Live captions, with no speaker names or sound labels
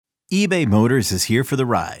eBay Motors is here for the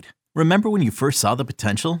ride. Remember when you first saw the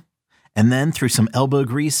potential? And then through some elbow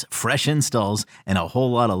grease, fresh installs, and a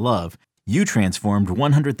whole lot of love, you transformed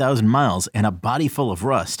 100,000 miles and a body full of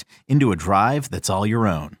rust into a drive that's all your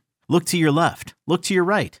own. Look to your left. Look to your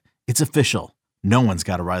right. It's official. No one's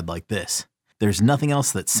got a ride like this. There's nothing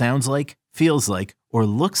else that sounds like, feels like, or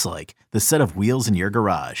looks like the set of wheels in your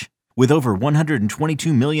garage. With over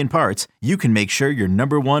 122 million parts, you can make sure your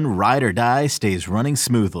number one ride or die stays running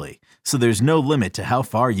smoothly. So there's no limit to how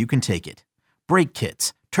far you can take it. Brake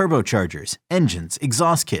kits, turbochargers, engines,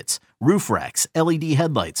 exhaust kits, roof racks, LED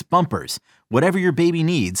headlights, bumpers, whatever your baby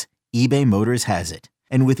needs, eBay Motors has it.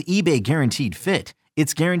 And with eBay Guaranteed Fit,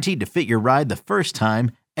 it's guaranteed to fit your ride the first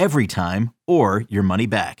time, every time, or your money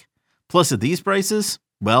back. Plus at these prices,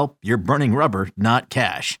 well, you're burning rubber, not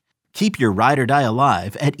cash. Keep your ride or die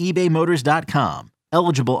alive at ebaymotors.com.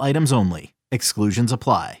 Eligible items only. Exclusions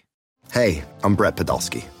apply. Hey, I'm Brett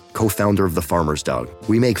Podolsky, co-founder of The Farmer's Dog.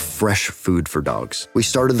 We make fresh food for dogs. We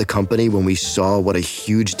started the company when we saw what a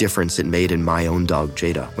huge difference it made in my own dog,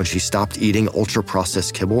 Jada, when she stopped eating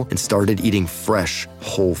ultra-processed kibble and started eating fresh,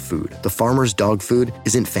 whole food. The Farmer's Dog food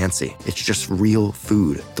isn't fancy. It's just real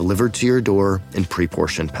food delivered to your door in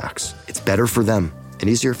pre-portioned packs. It's better for them and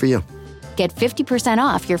easier for you. Get 50%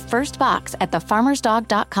 off your first box at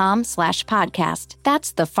thefarmersdog.com/podcast.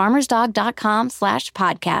 That's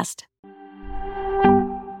thefarmersdog.com/podcast.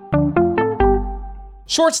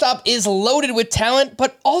 Shortstop is loaded with talent,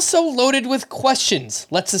 but also loaded with questions.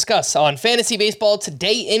 Let's discuss on Fantasy Baseball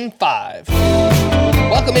Today in 5.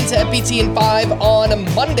 Welcome into FBT in 5 on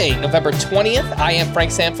Monday, November 20th. I am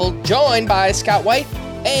Frank Sanford, joined by Scott White,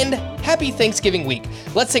 and happy Thanksgiving week.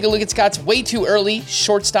 Let's take a look at Scott's way too early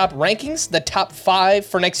shortstop rankings, the top 5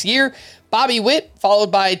 for next year. Bobby Witt,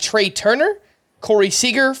 followed by Trea Turner, Corey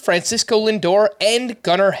Seager, Francisco Lindor, and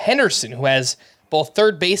Gunnar Henderson, who has both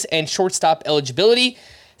third base and shortstop eligibility.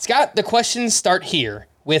 Scott, the questions start here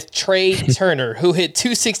with Trea Turner, who hit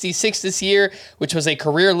 .266 this year, which was a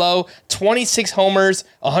career low, 26 homers,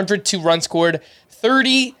 102 runs scored,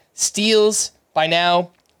 30 steals. By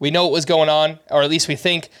now, we know what was going on, or at least we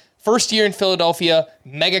think. First year in Philadelphia,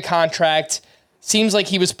 mega contract. Seems like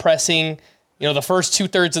he was pressing. The first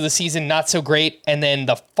 2/3 of the season, not so great. And then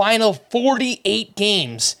the final 48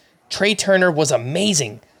 games, Trea Turner was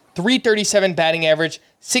amazing. .337 batting average,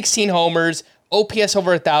 16 homers, OPS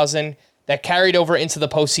over 1,000. That carried over into the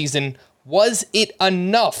postseason. Was it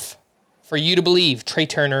enough for you to believe Trea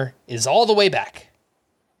Turner is all the way back?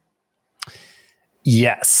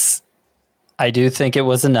 Yes, I do think it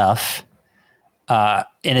was enough.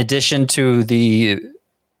 In addition to the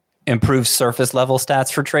improved surface level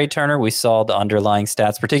stats for Trea Turner, we saw the underlying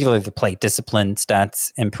stats, particularly the plate discipline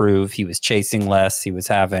stats, improve. He was chasing less. He was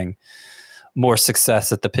having more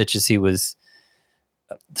success at the pitches he was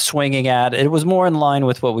swinging at. It was more in line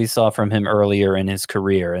with what we saw from him earlier in his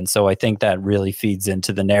career. And so I think that really feeds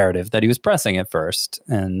into the narrative that he was pressing at first.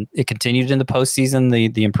 And it continued in the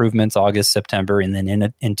postseason, the improvements, August, September, and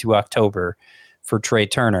then into October for Trea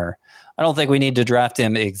Turner. I don't think we need to draft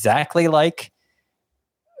him exactly like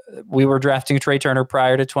we were drafting Trea Turner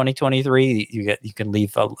prior to 2023. You can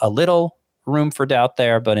leave a little room for doubt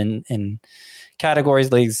there, but in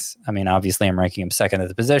categories, leagues, I mean, obviously I'm ranking him second at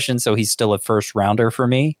the position, so he's still a first rounder for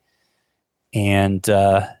me. And,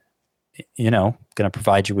 going to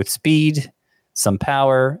provide you with speed, some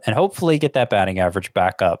power, and hopefully get that batting average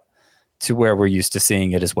back up to where we're used to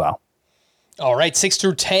seeing it as well. All right, 6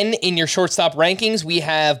 through 10 in your shortstop rankings. We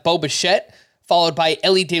have Bo Bichette, followed by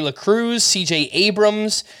Ellie De La Cruz, CJ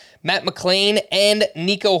Abrams, Matt McClain, and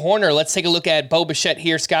Nico Horner. Let's take a look at Bo Bichette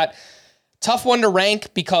here, Scott. Tough one to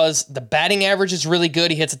rank because the batting average is really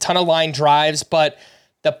good. He hits a ton of line drives, but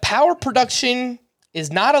the power production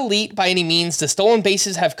is not elite by any means. The stolen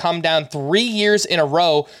bases have come down 3 years in a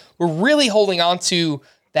row. We're really holding on to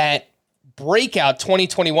that breakout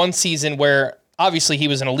 2021 season where obviously he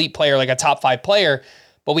was an elite player, like a top 5 player,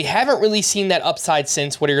 but we haven't really seen that upside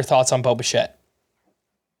since. What are your thoughts on Bo Bichette?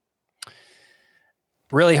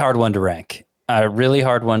 Really hard one to rank. I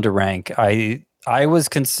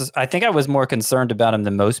think I was more concerned about him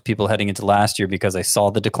than most people heading into last year because I saw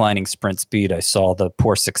the declining sprint speed. I saw the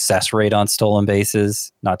poor success rate on stolen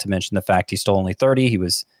bases, not to mention the fact he stole only 30. He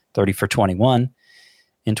was 30 for 21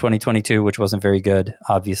 in 2022, which wasn't very good,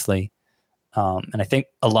 obviously. And I think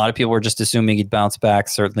a lot of people were just assuming he'd bounce back.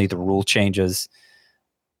 Certainly the rule changes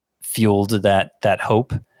fueled that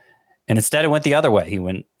hope. And instead it went the other way.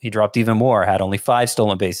 He dropped even more, had only 5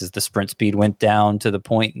 stolen bases. The sprint speed went down to the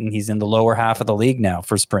point, and he's in the lower half of the league now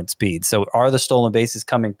for sprint speed. So are the stolen bases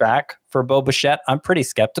coming back for Bo Bichette? I'm pretty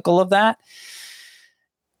skeptical of that.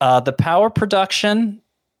 The power production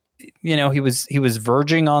he was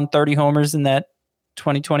verging on 30 homers in that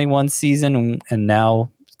 2021 season, and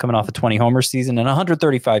now coming off a 20 homer season in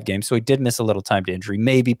 135 games. So he did miss a little time to injury.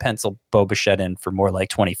 Maybe pencil Bo Bichette in for more like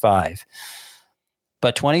 25.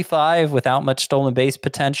 But 25 without much stolen base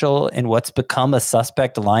potential in what's become a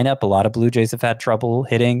suspect lineup. A lot of Blue Jays have had trouble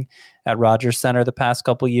hitting at Rogers Center the past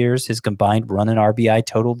couple of years. His combined run and RBI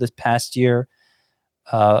total this past year,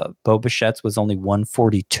 Bo Bichette's was only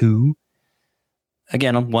 142.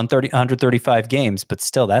 Again, 135 games, but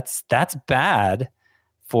still, that's bad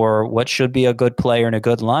for what should be a good player and a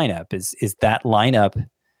good lineup. Is that lineup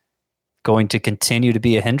going to continue to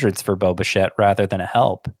be a hindrance for Bo Bichette rather than a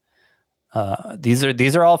help?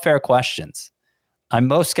 These are all fair questions. I'm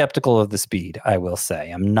most skeptical of the speed, I will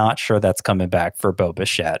say. I'm not sure that's coming back for Bo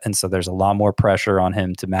Bichette. And so there's a lot more pressure on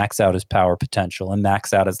him to max out his power potential and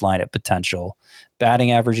max out his lineup potential. Batting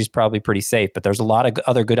average is probably pretty safe, but there's a lot of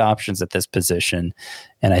other good options at this position.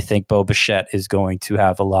 And I think Bo Bichette is going to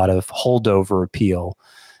have a lot of holdover appeal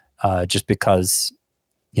just because,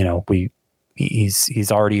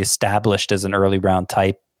 he's already established as an early round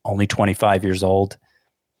type, only 25 years old.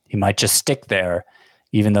 He might just stick there,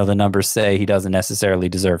 even though the numbers say he doesn't necessarily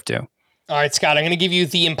deserve to. All right, Scott, I'm going to give you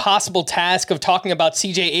the impossible task of talking about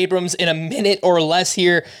C.J. Abrams in a minute or less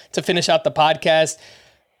here to finish out the podcast.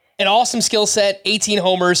 An awesome skill set, 18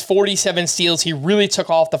 homers, 47 steals. He really took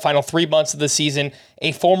off the final 3 months of the season.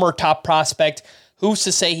 A former top prospect. Who's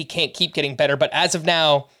to say he can't keep getting better? But as of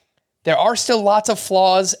now, there are still lots of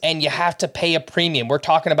flaws, and you have to pay a premium. We're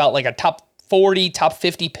talking about like a top 40, top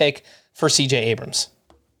 50 pick for C.J. Abrams.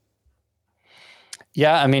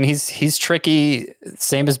 Yeah, I mean, he's tricky,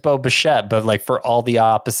 same as Bo Bichette, but like for all the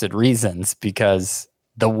opposite reasons, because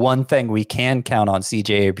the one thing we can count on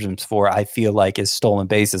C.J. Abrams for, I feel like, is stolen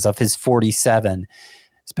bases. Of his 47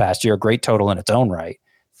 this past year, a great total in its own right.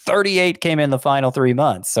 38 came in the final 3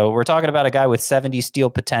 months. So we're talking about a guy with 70 steal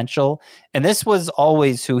potential, and this was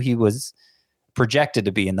always who he was projected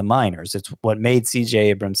to be in the minors. It's what made C.J.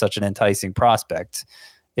 Abrams such an enticing prospect.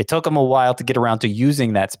 It took him a while to get around to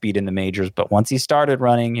using that speed in the majors, but once he started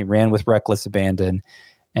running, he ran with reckless abandon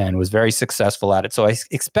and was very successful at it. So I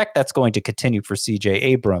expect that's going to continue for C.J.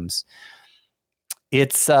 Abrams.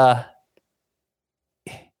 It's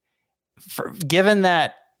given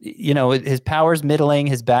that, his power's middling,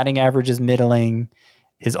 his batting average is middling,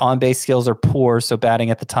 his on-base skills are poor, so batting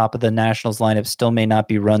at the top of the Nationals lineup still may not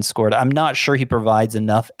be runs scored. I'm not sure he provides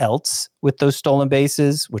enough else with those stolen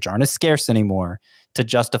bases, which aren't as scarce anymore, to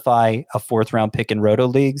justify a 4th-round pick in roto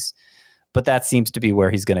leagues, but that seems to be where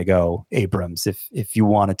he's going to go, Abrams, if you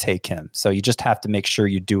want to take him. So you just have to make sure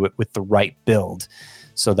you do it with the right build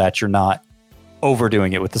so that you're not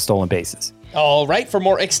overdoing it with the stolen bases. All right, for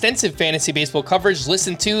more extensive fantasy baseball coverage,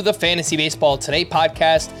 listen to the Fantasy Baseball Today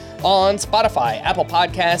podcast on Spotify, Apple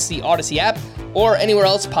Podcasts, the Odyssey app, or anywhere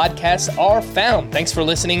else podcasts are found. Thanks for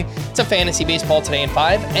listening to Fantasy Baseball Today in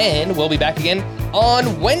 5, and we'll be back again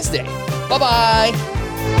on Wednesday. Bye-bye.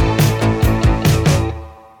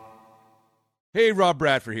 Hey, Rob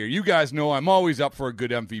Bradford here. You guys know I'm always up for a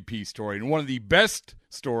good MVP story, and one of the best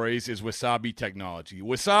stories is Wasabi Technology.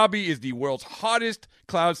 Wasabi is the world's hottest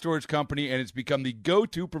cloud storage company, and it's become the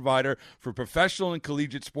go-to provider for professional and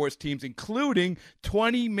collegiate sports teams, including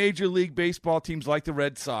 20 Major League Baseball teams like the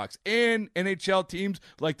Red Sox and NHL teams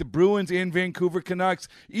like the Bruins and Vancouver Canucks.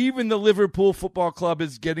 Even the Liverpool Football Club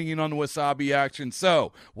is getting in on the Wasabi action.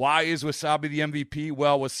 So, why is Wasabi the MVP?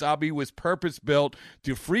 Well, Wasabi was purpose-built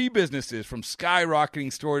to free businesses from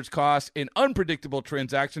skyrocketing storage costs and unpredictable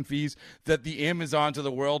transaction fees that the Amazons of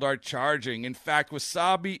the world are charging. In fact,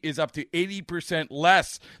 Wasabi is up to 80%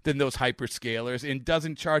 less than those hyperscalers and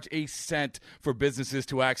doesn't charge a cent for businesses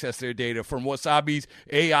to access their data. From Wasabi's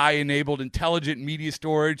AI-enabled intelligent media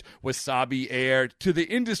storage, Wasabi Air, to the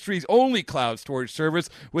industry's only cloud storage service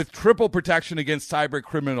with triple protection against cyber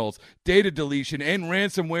criminals, data deletion, and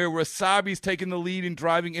ransomware, Wasabi's taken the lead in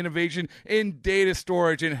driving innovation in data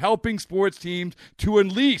storage and helping sports teams to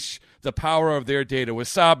unleash the power of their data.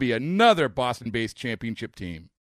 Wasabi, another Boston-based championship team.